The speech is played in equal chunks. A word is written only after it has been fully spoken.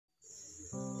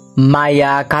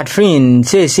Maya Catherine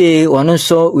say one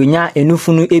so winya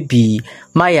enufunu ebi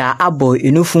Maya abo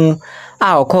enufun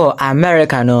a oko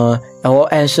America no ewo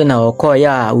enso na oko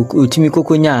ya utimi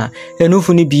kokonya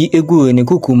enufunu bi egu ne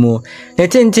kukumo ne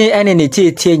tenten ene ne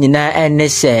tietie nyina ene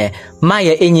se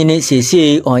Maya enyine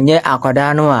sese onye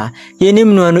akoda no a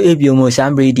yenim no no ebiomo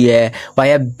sambre de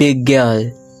why big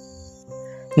girl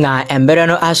na embere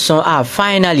no aso a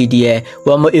finally de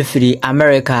wamo efiri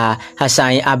America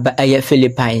hasan aba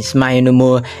Philippines man no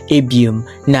mo ebium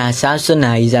na sanso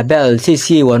na Ysabel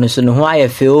sisi wono so no ho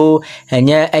ayefeo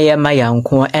enye Maya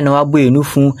nko ene wabo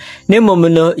enufu ne mom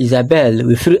no Ysabel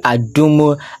we firi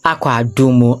adumu akwa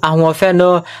adumu ahofe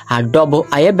no adobo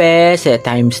ayebe se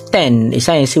times 10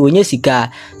 isan se wonye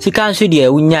sika nso de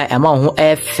wunya ema ho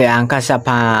efe ankasa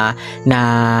pa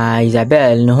na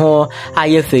Ysabel no ho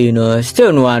ayefe no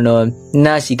still no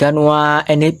na sika no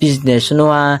ene business no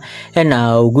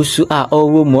na ogusu a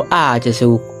owo mo a chese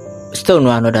still no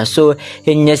another so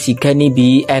enya sika ni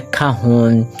bi eka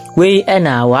ho we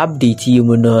na wa update yi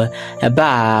mu no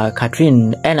eba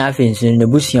Catherine na afensin na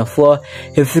busiafo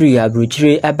efiri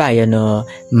abrochire eba ye no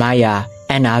Maya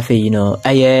na afe no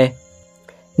aye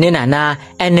Nina na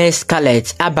ene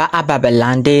Scarlett aba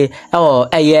belande o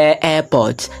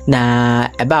airport na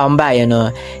eba omba ye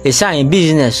no esan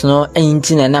business no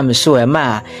entina na mso e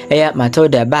ma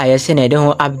Matilda ba ye se na de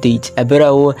ho update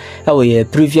eberawo ye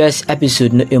previous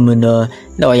episode no emu no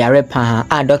na oyare pa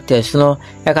a doctors no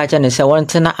e ka chane se won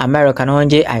tena America no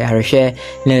nje ayarehwe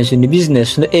na so ni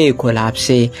business no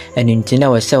collapse eni ntina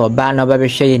we se oba na ba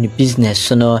behwe ye ni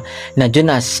business no na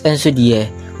Jonas enso de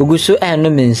Ugusu eno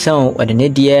mensan wadene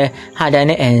die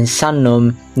hadane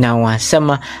ensanom na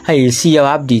wasema hayesi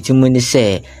ya update mu ni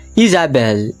se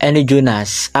Ysabel ene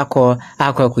Jonas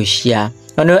akọ kushia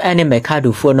ono ene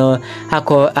Mercado fo no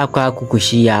akọ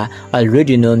kushia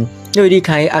already no yodi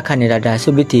kai akaneda da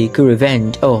so beti ke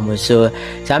revenge mo so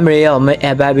samre ya me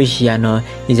eba bishia no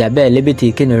Ysabel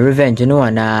lebeti ke no revenge no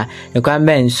wana e kwa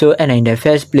men so ene in the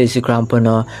first place cramp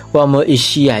no wa mo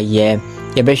ishia ye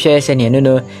yebehwe se ne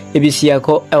no ebisia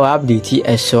ko ewa update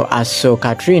eso aso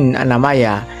Catherine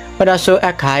anamaya wada so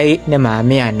akai ne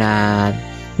maame ana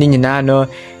ni nyina no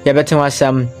yebeten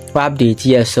wasam wa update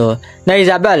yeso na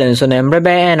Ysabel nso na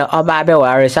mbrebe na oba be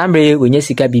ware sambre wonye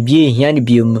sika bibie hia ne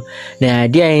biom na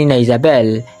dia na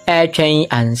Ysabel twen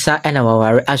ansa na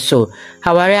waware aso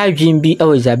haware adwin bi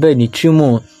o Ysabel ni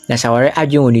trimu na saware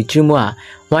adwin woni trimu a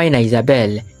wan na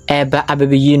Ysabel eba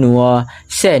abebeyi no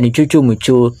se ni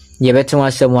twotwomucho yebeten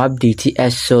wasam update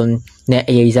eso na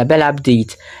Ysabel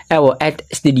update ewo at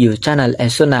studio channel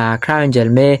eso na Crown Angel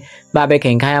me babe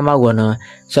kenkan ma wono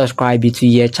subscribe to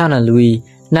your channel we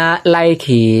na like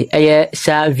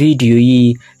sa video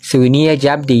yi so ni ya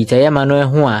update ya mano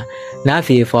ho a na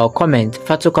fe for comment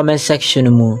fato comment section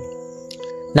mu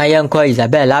na yanko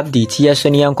Ysabel update yeso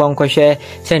ni yanko nkohwe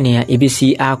senia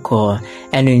ebisi akọ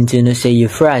enu ntino se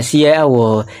yefra sie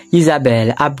ewo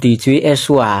Ysabel update we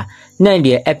eso a na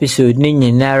the episode ni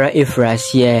nyinara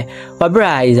efrasie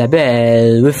wabra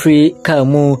Ysabel we free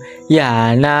kamu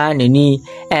ya na neni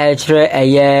eltre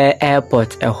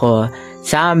airport eho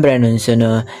sambre nso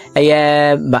no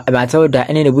Matilda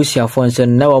ene ne busiafo nso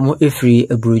na wo efri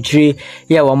abrochire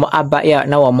ya wo aba ya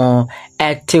na wo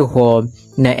ete ho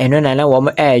na eno na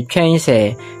wo twen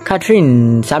se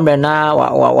Catherine sambre na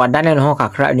wadane no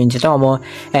kakra ni nchita wo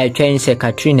twen se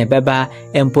Catherine beba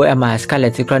empo ema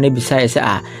Scarlett kra na bisa se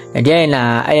a de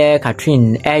na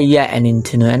Catherine ya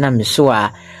enintino na meso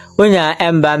a wonya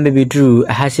emba mbebidru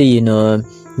hase yi no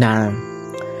na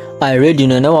already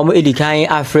no na wamo edikan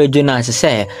afre Jonas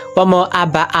se wamo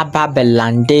aba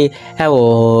belande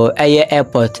ewo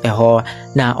airport eho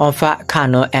na onfa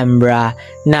kano embra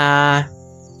na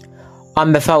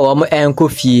ambefa wamo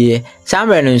enkofie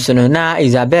samre no nso no na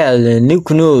Ysabel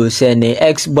nikuno se ne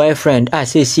ex-boyfriend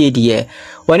asesi die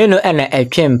wone no ena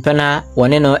etwempena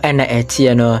wone no ena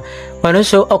etie no wone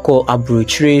so oko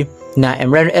abrochire na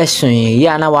emre esun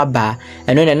ya na waba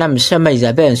eno na msema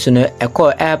Ysabel nso no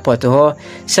eko airport ho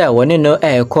se woni no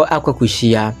eko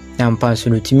akwakushia na mpanso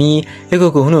no timi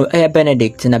ekokohunu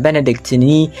Benedict na Benedict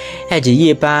ni eje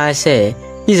ye pa se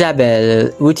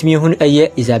Ysabel wotimi hunu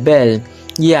Ysabel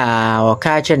ya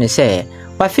wakache ne se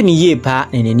wafini ye pa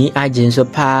neneni aje nso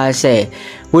pa se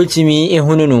wotimi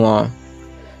ehunu no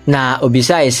na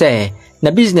obisai se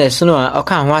na business no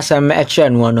oka ho asem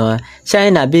no no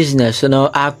say na business no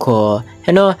akọ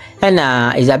eno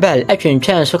na Ysabel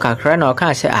atwentwen so kakra na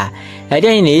oka se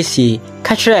eden na esi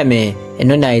ka kire me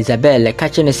eno na Ysabel ka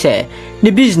kire ne se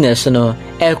the business no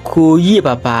eko yi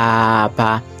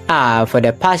papa for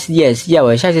the past years yeah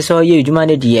we shall so ye juma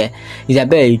ne de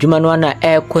Ysabel juma no na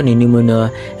ekọ ne nimu no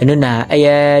eno na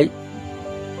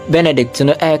Benedict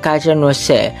no catch no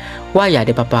say why ya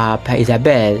the papa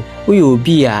Ysabel we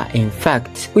be in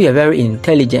fact we are very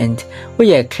intelligent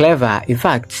we are clever in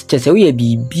fact just we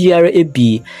be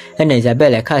BRAB and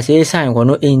Ysabel ka say sign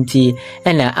no enti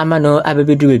and amano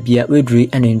abebedu bia wedru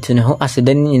and into no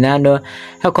aseden nyina no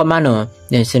ekoma no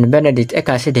then Benedict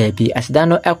eka say there be aseda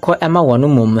no ekọ ema wono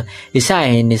mum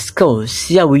sign the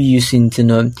skills ya we use into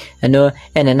no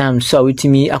and nam so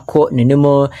witimi akọ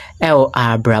nenemo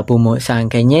abrabo mo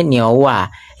sankenye ne owa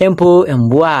empo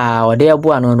embua ode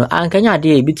abua no ankanya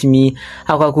de bitimi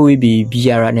akwakọ we be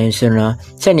biara nenso no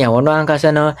sene wono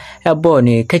ankasa no ebo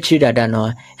ne kachiri dada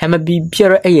no hema bi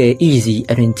biara easy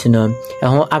arentino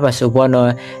eho abaso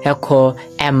no ekọ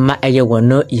emma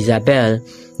wono Ysabel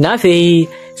na fe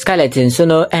skeleton so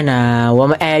no na wo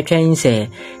ma twen se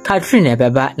Catherine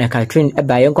ebeba na Catherine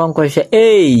eba yenkwankọ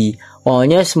hwe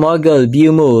onye small girl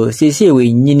biumo sisi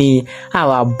we nyini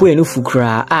awa buenu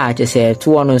fukura chese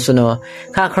to no so no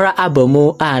kakra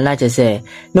abamu na chese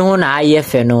no ho na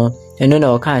ayefe no eno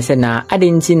na okan se na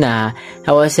adinti na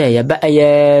awo se ye ba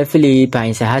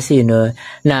Philippines hase no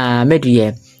na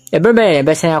medie ebrebe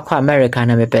be sen akwa America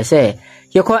na mepese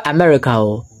ye ko America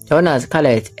o ona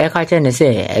Scarlett ka chene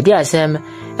se edi asem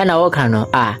na wo kan no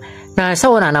na sa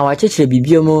wona na wa chechire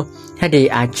bibiomu hede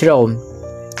a chiro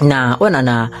na wona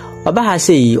na oba ha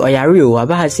sei oyare o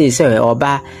oba ha sei se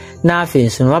oba na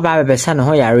afenso no oba bebesa no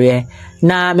ho yare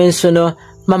na menso no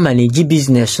mama ne gi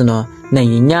business no na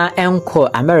yinya enko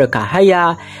America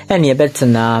haya ene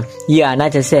ebetena ya na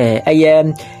je se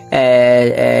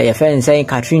ye friend say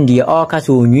Catherine di o ka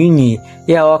so nwinyi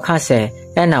ya o ka se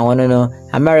na wono no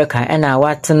America na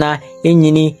watena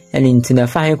enyini ene ntina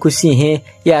fa he kusi he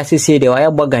ya sese de o ya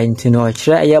boga ntino o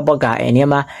kire ya boga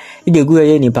enema idegu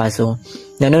ye ni paso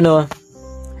na no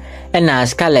na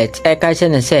Scarlett ka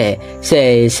chene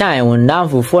say sign won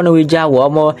down for no wija wo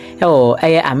mo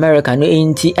America no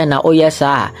enti na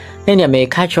oyesa na me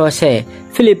catch o say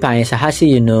Philippines hase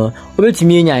you know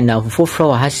obetimi enya na foforo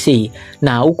wa hase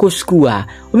na uko school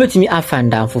obetimi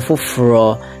afanda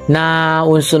foforo na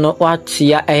wonso no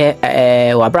watia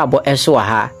wabrabo eso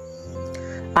ha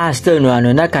still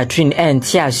no na Catherine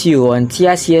enti o enti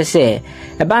ase say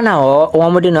eba na wo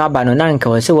mo de no aba no na nka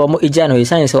wo se wo mo ija no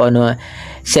science no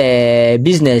se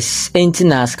business enti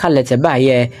na Scarlett ba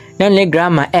ye na ne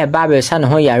grammar ba be sa no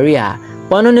ho yare a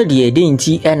wono no de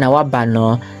enti na waba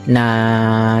no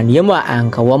na niemu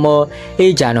anka wo mo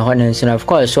ija no ho nso of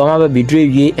course wo ma ba bidre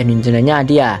wie enunjina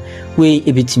nyaade a we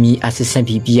ebitimi asesa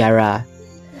bibiara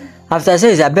after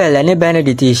say Ysabel and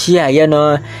Benedict shia ye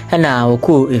no na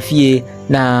oku efie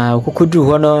na okukudu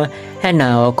ho no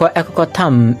na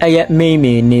ekokotam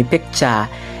meme ni picture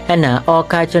na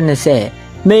oka chene se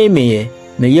meme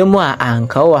meyemu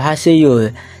anka wo ha se yo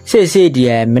se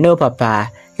die meno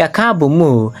papa ya ka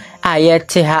bomu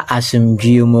ayete ha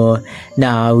asumdwie mo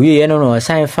na wie no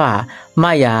san fa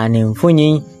maya ne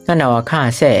mfunyin na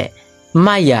waka se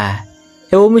maya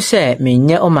ewomu se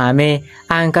menye o maame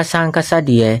ankasa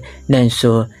de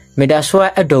nenso medaso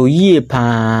edo yie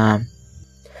pa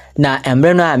na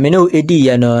emre no amene edi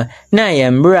ye no na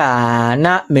yemra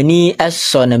na meni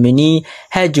eso na meni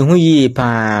haji hu yie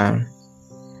pa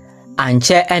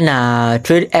anche na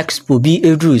trade expo bi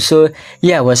edru so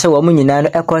yeah we say wo nyina no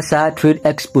ekosa trade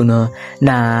expo no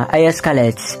na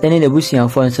Scarlett ene na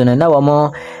busuanfo nso na wo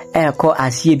mo eko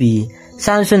asie bi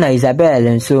sanso na Ysabel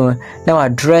nso na wa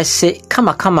dress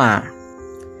kama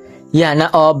ya na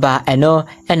oba eno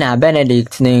na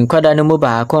Benedict ne nkoda no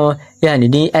muba ko ya ni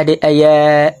din ede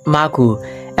Marco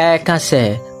ka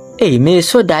se me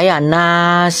so da ya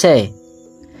na se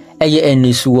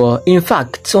enisuo in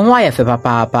fact so why fe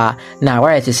papa na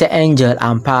why say angel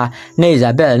ampa na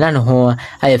Ysabel na no ho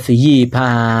ayefe yi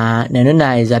pa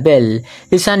na Ysabel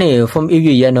isane from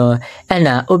ewie ye no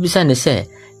na obisa ne se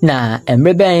na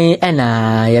emreben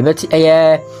na yebeti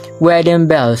wedding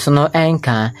bells no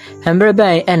enka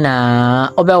emreben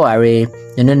na obeware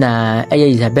na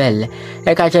Ysabel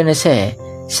ka chene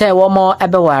se wo mo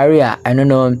ebeware a eno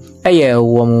no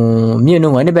wo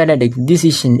mienu woni Benedict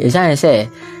decision is say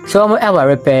so mo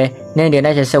eware pe na de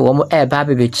na se wo mo ba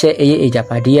bebeche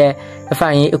ejapade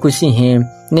afanyi ekusi him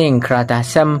ne nkrata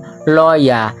sem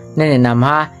lawyer ne nam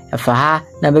ha afa ha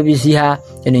na babisi ha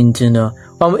enintino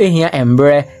wamo ehia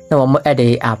embre na wamo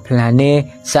ede a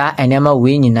plane sa enema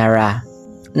we nyinara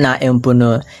na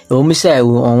empono omu say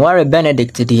onware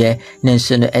Benedict de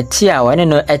nenso no etia wane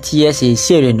no etie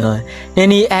sere no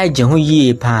nani agye ho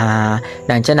yie pa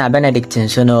na nche na Benedict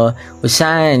nso no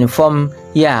usan form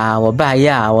ya woba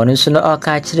ya wono nso no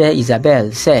oka kire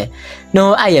Ysabel say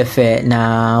no ayefe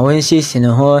na wonsisi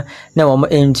no ho na wo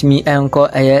entimi enko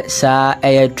sa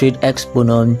trade expo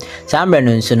no sa amre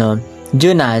no nso no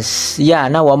Jonas ya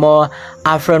na wo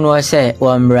afro no say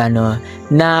wo mra no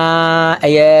na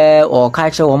o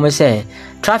kache wo say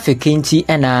traffic nti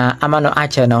na amano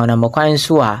ache na wona mokwan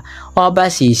so a oba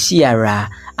si siara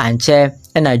anche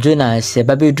na Jonas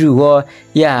babedru ho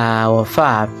ya wo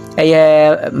fa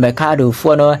mercado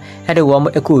fo no de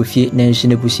wo ekofie na nsu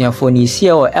ne busuafo ni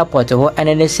sie wo airport ho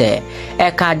ene se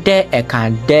eka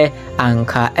de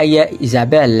anka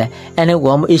Ysabel ene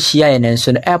wo ehia ne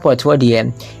nsu no airport wo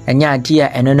de enya dia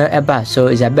eno no eba so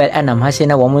Ysabel enam hase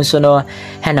na wo nso no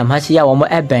henam hase ya wo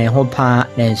eben ho pa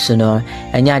ne nsu no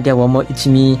enya dia wo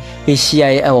itimi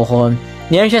ehia ewo ho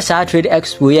Yenhwe sa trade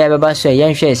expo ya beba so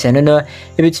yenhwe se no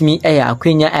ebitimi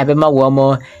akwenya abema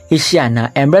wo ehia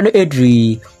na embre no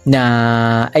edri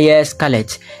na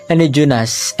Scarlett ene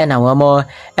Jonas ena wo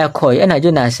ekoi ena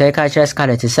Jonas ka kire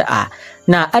Scarlett se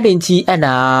na adenti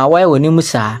ena why woni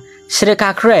musa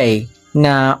sirika krai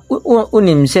na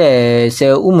unim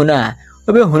se umuna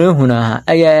obe hunahuna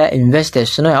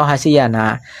investors no ya ha se ya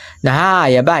na ha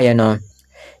ya ba ya no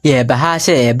ye ba ha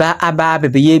se ba aba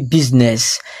bebe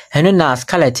business henu na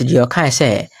Scarlett dio kan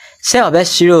se obe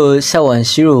shiro se won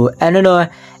shiro eno no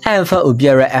emfa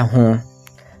obiara eho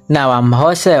na wa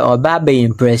mho se oba be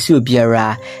impress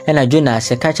obiara ena Jonas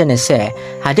ka che ne se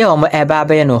ade omo eba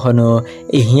be no ho no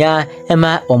ehia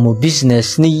ema omo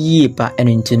business ni yi pa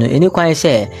eno ntino eni kwan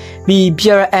se bi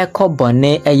biara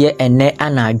ekobone ene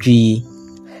anadwi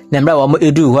na mra wo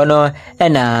edu ho no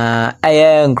ena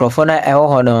nkrofo na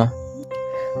ho no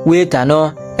waiter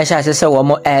no esha se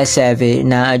wo serve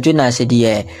na Jonas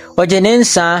de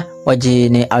ojenensa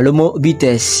ojene alomo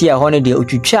bites ya hono de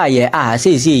otwitwa ye se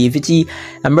yefiti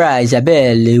amra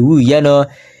Ysabel wu ye no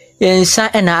ensa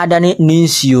ena adane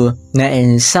ninsio na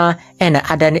ensa ena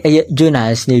adane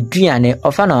Jonas na duane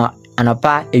ofa no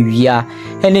anopa ewia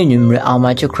ene nwumre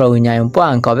awmache kro nyan mpo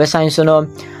anka obesan so no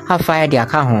afa de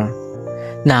aka ho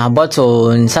na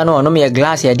bottle nsano ono me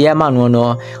glass ya dia manu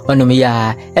no ono me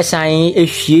ya esan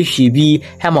ehwiehwie bi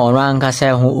hema ono anka se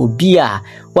ho obi a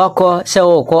wako se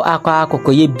woko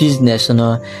akọ ye business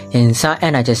no nsa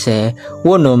ena chese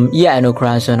wonom ya no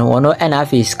kranso no ono ena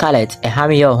fi Scarlett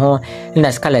ehame ye ho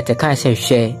na Scarlett kan se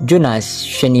hwe Jonas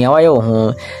hwenia wa ye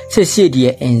ho se sie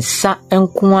die nsa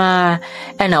enkoa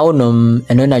ena wonom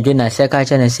eno na Jonas ka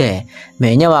chene se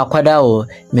menya wa kwada o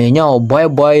menya o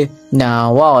boy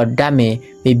na wa odame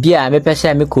bibia me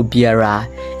pese me ko biara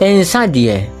ensa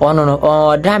de ono no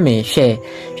odame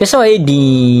hwe so e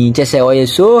din chese o ye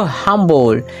so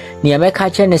humble ni ameka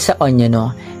chene se onye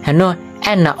no eno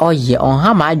ena oye on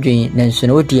ha ma adwen na nso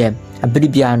no de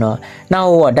abiribia no na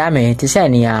wo dame te se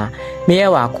ni a me ye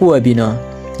wa ko abi no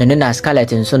na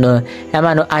Scarlett nso no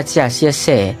ema no ati ase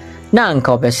se na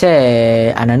nka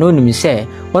opese ananonim se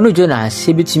wono Jonas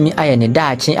bitimi aye ne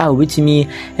daachi a obitimi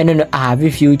eno no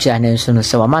have future na nso no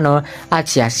se wama no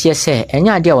ati ase se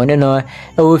enya de wono no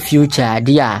e future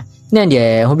dia na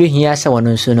de ho behia se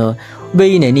wono nso no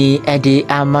beyi nani ede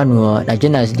amanu na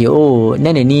Jonas de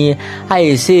nanani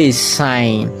aye say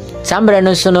sign sambre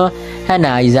no so no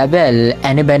na Ysabel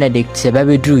ene Benedict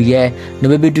babedru ye no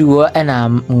babedru wo na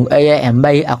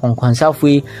embai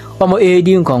akonkonsafui omo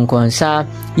edi nkonkonsa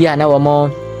ya na womo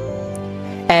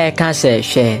kan se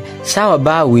hwe sawa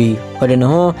bawi ode no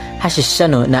ho hahyehyɛ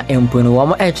no na empono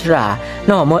womo etra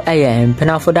na womo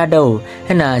empenafo dadao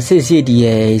na sesi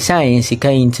die science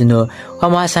kan tino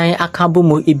womo asan akabo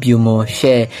mo ebiumo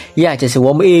hwe ya kyese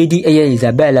womo edi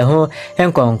Ysabel ho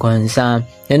enkonkonsa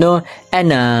no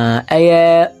na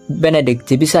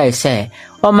Benedict beside say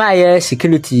my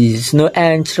securities no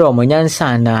entro mo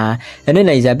nyansa na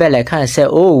na Ysabel kan say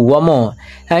womo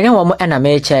anya womo na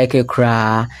me check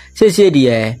kra sesi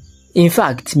die in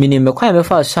fact minim me kwa me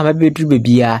fa so ma bedru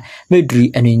bebia medru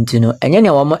enintino enya ne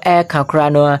womo ka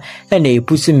kra no na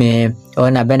epusu me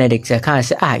na Benedict kan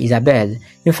say Ysabel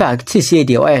in fact sesi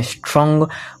die o strong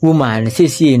woman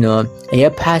sesi no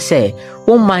passe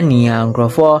woman ya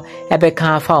ngrofo ebe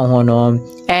kan fa ho no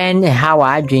en how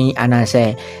adwin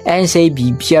anase en say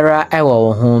bibiara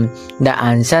ewo ho da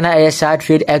ansana sa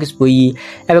trade expo yi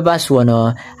ebe baso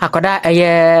no akoda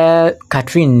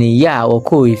Catherine ya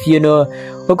woko ifie no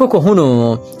okoko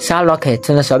hunu sa locket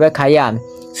no so be kaya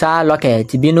sa locket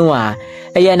binu a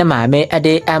ne maame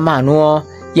ade ama no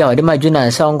ya ode ma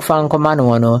Jonas on fan koma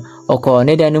no oko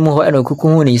ne dan mu ho eno kuku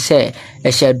hu ni se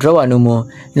ehye drawer no mu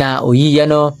na oyiye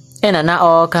no ena na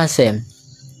o ka se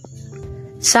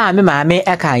sa me maame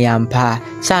aka yampa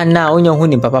sa na onyo hu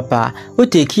ni papa o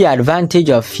take advantage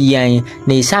of yan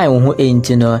na isan hu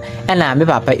enti no ena me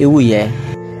papa ewuye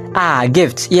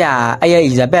gift ya aya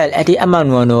Ysabel edi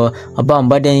amanu no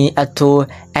obomboden ato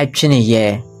atwene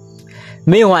ye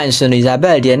me wan so no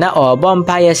Ysabel de na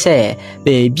obompa ye se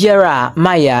be biara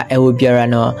maya ewo biara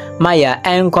no maya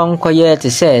enkonkoye te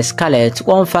se Scarlet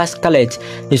one fast Scarlet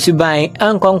the suban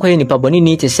enkonkoye ni paboni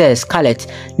ni te se Scarlet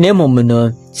na mum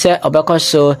no se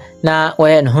obekoso na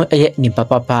woye no eye ni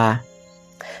papa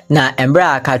na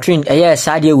embra Catherine eye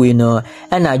sadie we no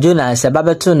na Jonas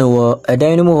babeto no wo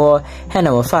edan no mu ho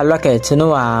na wo fa locket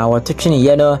no a wototwene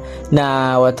ye no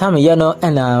na wotam ye no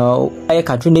na eye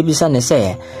Catherine bisa ne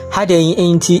se haden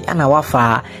enti na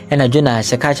wafa na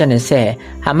Jonas ka cha ne se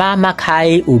ama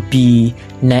makai obi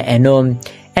na eno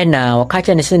na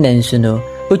wakacha ne se nansu no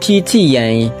ochi ti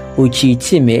yan ochi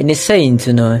ti me ne saint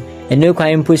no eno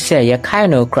kwan po se ye kai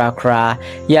no krakra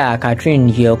ya Catherine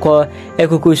ye ko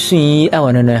ekuku sun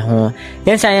awono no ho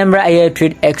yensa yembra aye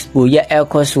trade expo ye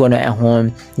ekos wono ho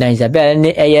na Ysabel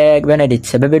ne aye Benedict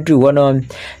sebebedu wono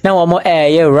na wo mo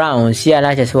aye rounds ya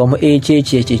na chese wo mo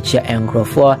echechecheche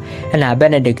engrofo na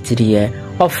Benedict die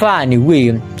ofa ni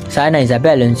we sa na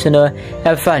Ysabel nso no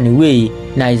efa ni we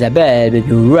na Ysabel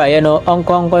bebi ura ye no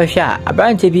onkonko hwa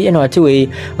abrante bi na otewe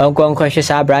onkonko hwa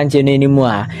sa abrante no nimu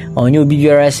a onyo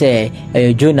bibiara se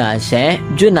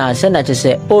Jonas na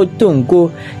chese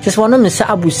otonko chese wono msa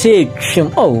abuse twem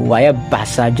waye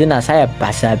basa Jonas aye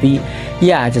basa bi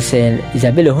ya chese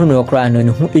Ysabel hunu okra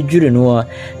no hu ejuru no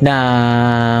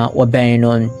na woben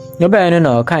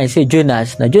no kan se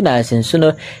Jonas na Jonas nso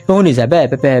no hunu Ysabel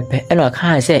pepepe na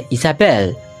kan se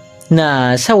Ysabel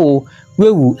na sawo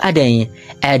wewu adan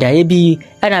edaye bi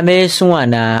ana meso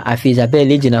ana afi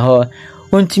Ysabel ejina ho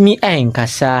ontumi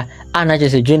enkasa ana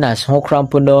jese Jonas ho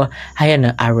krampo no aye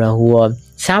na arahuo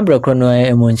sambro krono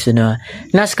emonsi no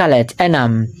na Scarlet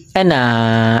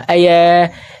ena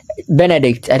aye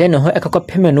Benedict I don't know how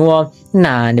ekakopeme no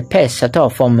na ne pes at all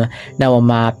from na wo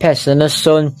ma pes no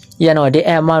so ya no de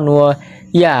emanu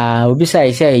ya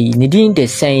obisa say ni din de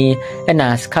sen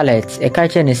na Scarlet e ka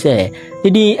che ne say ni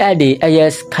din ade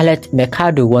aye Scarlet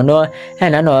Mercado wono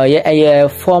na no ye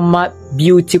former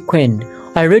beauty queen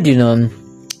already no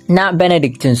na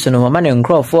Benedict nso no ma ne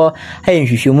nkrofo aye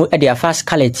hwehwemu e dia fast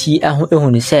Scarlet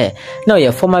ehunu se na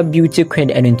ye former beauty queen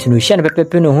enentunu hye ne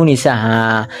pepepe no hunu se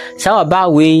ha sa ba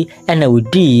we na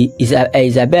odi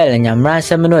Ysabel nyamra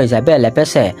sem no Ysabel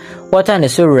pese wota ne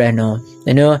so re no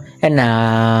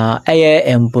na aye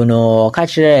empono ka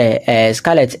kire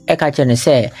Scarlet e ka kire ne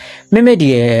se meme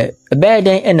de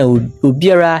beden na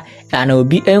obiara ana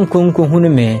obi enkonko hunu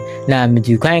me na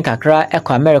medi kwan kakra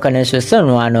ekwa America ne so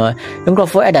senu ano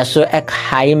nkrofo eda so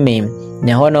ekai me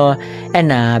ne hono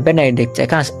na Benedict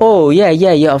accounts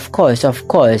yeah of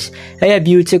course aye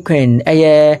beauty queen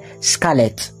aye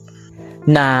Scarlet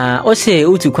na ose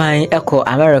utu kwan eko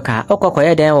America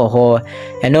okokoye den wo ho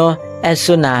eno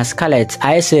eso na Scarlet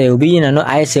aise obi na no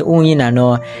aise unyi na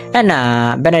no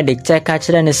na Benedict ka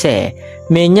kire ne se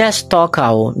menya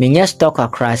stalker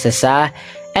crisis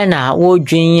na wo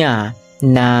dwen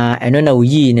na eno na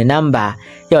uyi ne number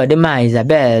ya de ma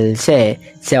Ysabel se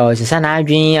o se sana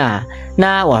adwen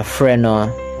na wa frɛ no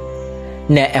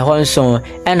na ehonso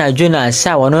na Jonas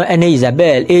sa wono na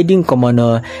Ysabel edin komo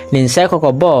no ne nsa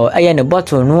kokobɔ aye ne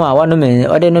bottle no a wono me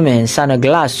ode no me nsa no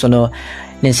glass no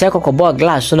ne nsa kokobɔ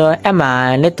glass no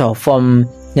ema ne to form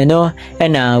no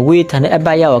na wait and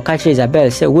eba ya o catch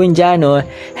Ysabel se wonja no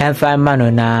henfa mano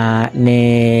na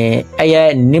ne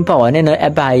aye nimpa wone no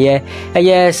eba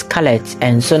ye Scarlet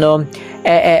and so no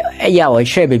ya o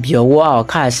hwe bebi owo a o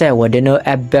ka se wode no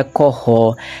ebekɔ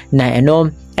ho na eno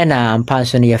na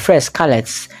ampanso no ye fresh Scarlet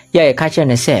ya catch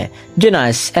ne se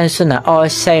Jonas enso na all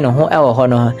say no ho ewo ho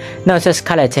no na se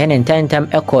Scarlet en tentam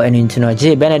ekɔ enintino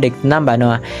je Benedict number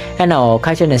no na o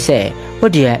catch ne se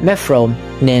odie me from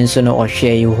nenso no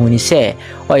ohwe yuhuni se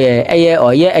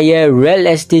oye real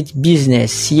estate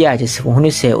business ya just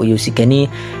hunu se oyosikani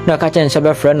na catch ne so be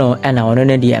frɛ no na ono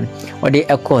no die ode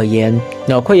ekɔ ye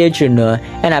na okoye tru no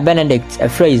na Benedict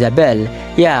afrɛ Ysabel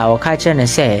ya o catch ne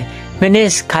se mene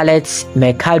Scarlet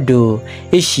Mercado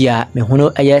Asia me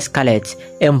hunu aye Scarlet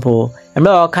empo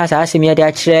emra o ka sa asemi ade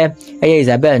a kire aye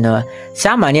Ysabel no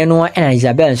sa mane no na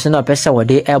Ysabel so no pese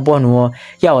wode ebo no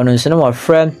ya wono so no wo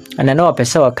frɛ na na o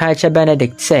pese wo ka kire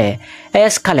Benedict se aye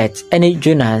Scarlet ene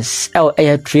Jonas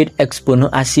aye trade expo no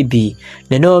asibi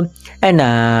no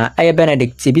na aye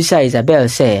Benedict bisa Ysabel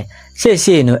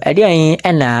se no ade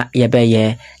an na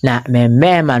yebeye na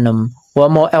mema manom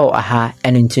more aha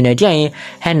and into the giant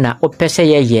henna or pesa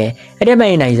ye, and the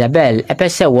main Ysabel, a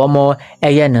pesa more a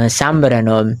yen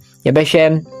samberano,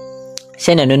 Yabeshem.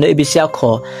 Send no ebisa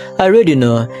call. I already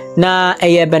know. Na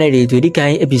a Benedict with the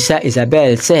kind ebisa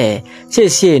Ysabel say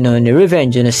no the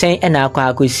revenge no say and I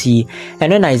could see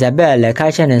and then Ysabel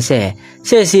catch and say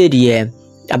dear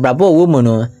a bravo woman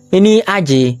no any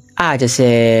aje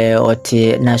say or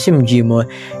te na jimo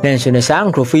then so the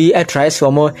sound crofy a tries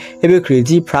for more every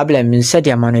crazy problem in said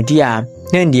dia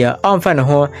then dear on fan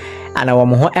ho and I want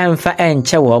more empha and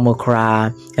chawo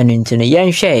cra and into the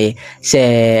young shay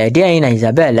say dear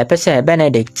Ysabel a pesa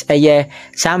Benedict a year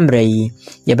sambre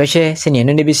yabeshe senior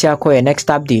no bisia ko next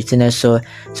update and so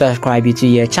subscribe to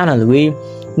your channel we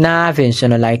na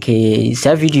vention like a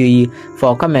video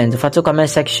for comment for to comment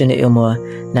section emo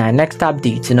na next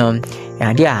update no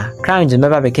and yeah crown the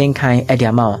member became kind at the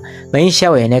amount when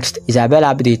share next Ysabel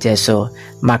update so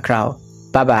macro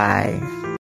bye bye.